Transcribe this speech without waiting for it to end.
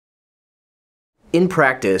In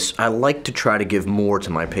practice, I like to try to give more to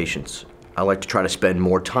my patients. I like to try to spend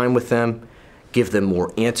more time with them, give them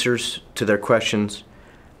more answers to their questions,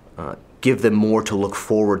 give them more to look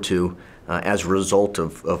forward to as a result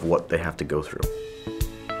of what they have to go through.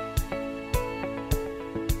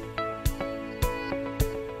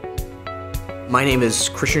 My name is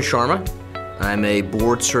Christian Sharma. I'm a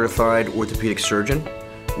board-certified orthopedic surgeon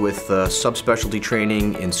with subspecialty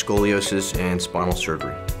training in scoliosis and spinal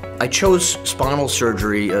surgery. I chose spinal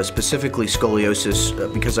surgery, specifically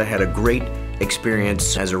scoliosis, because I had a great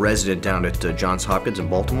experience as a resident down at Johns Hopkins in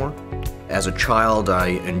Baltimore. As a child, I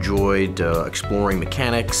enjoyed exploring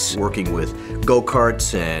mechanics, working with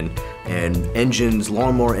go-karts and engines,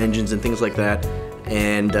 lawnmower engines and things like that.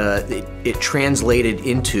 And it translated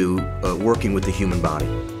into working with the human body.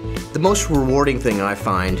 The most rewarding thing I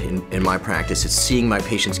find in my practice is seeing my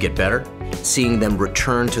patients get better, seeing them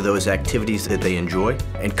return to those activities that they enjoy,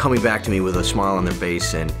 and coming back to me with a smile on their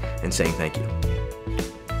face and saying thank you.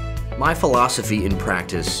 My philosophy in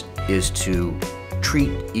practice is to treat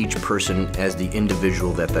each person as the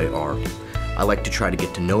individual that they are. I like to try to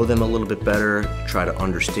get to know them a little bit better, try to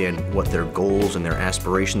understand what their goals and their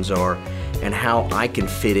aspirations are, and how I can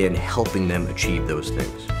fit in helping them achieve those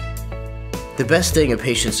things. The best thing a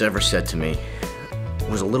patient's ever said to me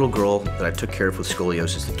was a little girl that I took care of with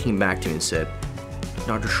scoliosis that came back to me and said,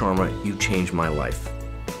 "Dr. Sharma, you changed my life.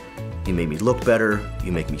 You made me look better,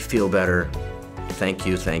 you make me feel better. Thank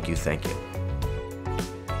you, thank you, thank you."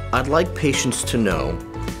 I'd like patients to know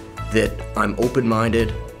that I'm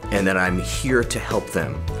open-minded and that I'm here to help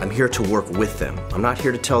them. I'm here to work with them. I'm not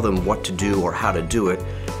here to tell them what to do or how to do it.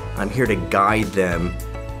 I'm here to guide them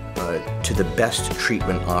to the best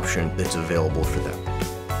treatment option that's available for them.